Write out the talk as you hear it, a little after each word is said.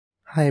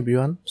Hi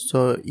everyone.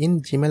 So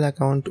in Gmail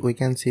account we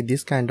can see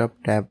this kind of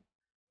tab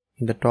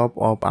in the top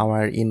of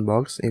our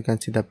inbox. You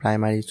can see the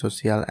primary,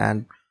 social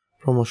and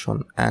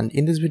promotion, and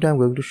in this video I'm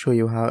going to show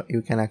you how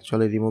you can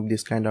actually remove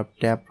this kind of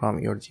tab from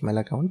your Gmail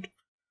account.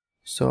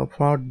 So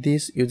for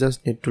this you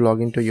just need to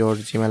log into your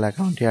Gmail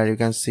account. Here you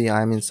can see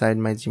I'm inside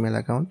my Gmail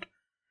account,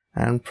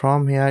 and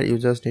from here you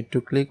just need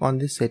to click on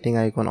this setting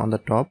icon on the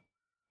top.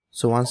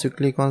 So once you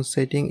click on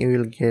setting, you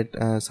will get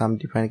some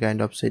different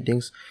kind of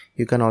settings.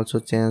 You can also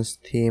change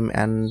theme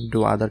and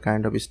do other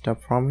kind of stuff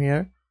from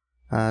here.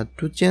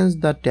 To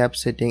change the tab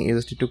setting, you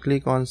just need to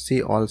click on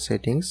see all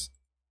settings.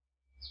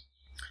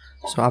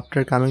 So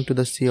after coming to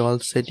the see all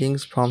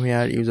settings, from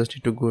here you just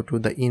need to go to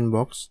the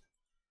inbox.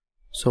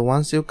 So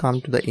once you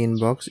come to the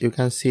inbox, you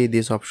can see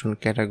this option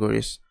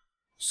categories.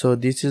 So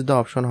this is the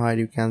option where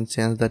you can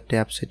change the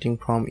tab setting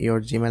from your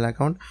Gmail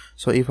account.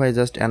 So if I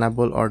just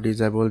enable or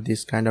disable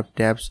this kind of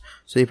tabs,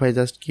 so if I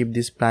just keep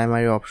this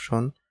primary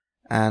option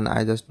and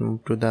I just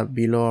move to the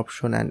below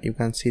option, and you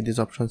can see this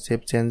option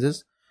save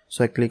changes.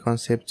 So I click on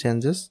save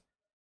changes.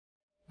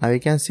 Now you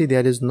can see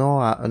there is no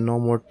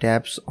more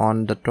tabs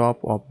on the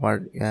top of our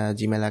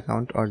Gmail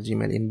account or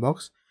Gmail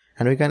inbox,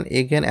 and we can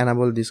again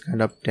enable this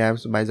kind of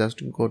tabs by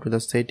just go to the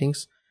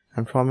settings,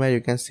 and from here you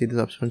can see this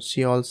option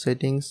see all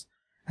settings,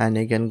 and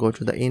again go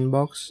to the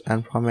inbox,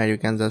 and from here you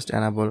can just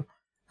enable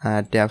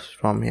tabs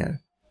from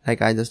here.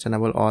 Like I just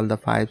enable all the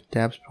 5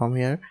 tabs from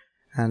here,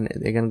 and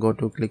again go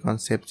to click on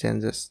save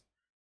changes.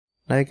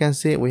 Now you can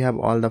see we have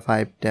all the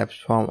 5 tabs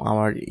from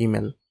our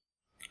email.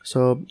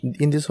 So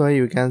in this way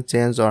you can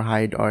change or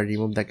hide or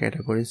remove the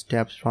categories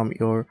tabs from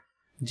your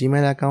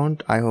Gmail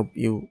account. I hope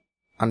you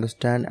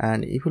understand,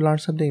 and if you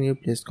learned something new,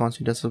 please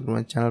consider subscribing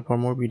to my channel for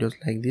more videos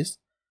like this.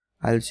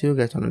 I'll see you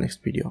guys on the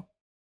next video.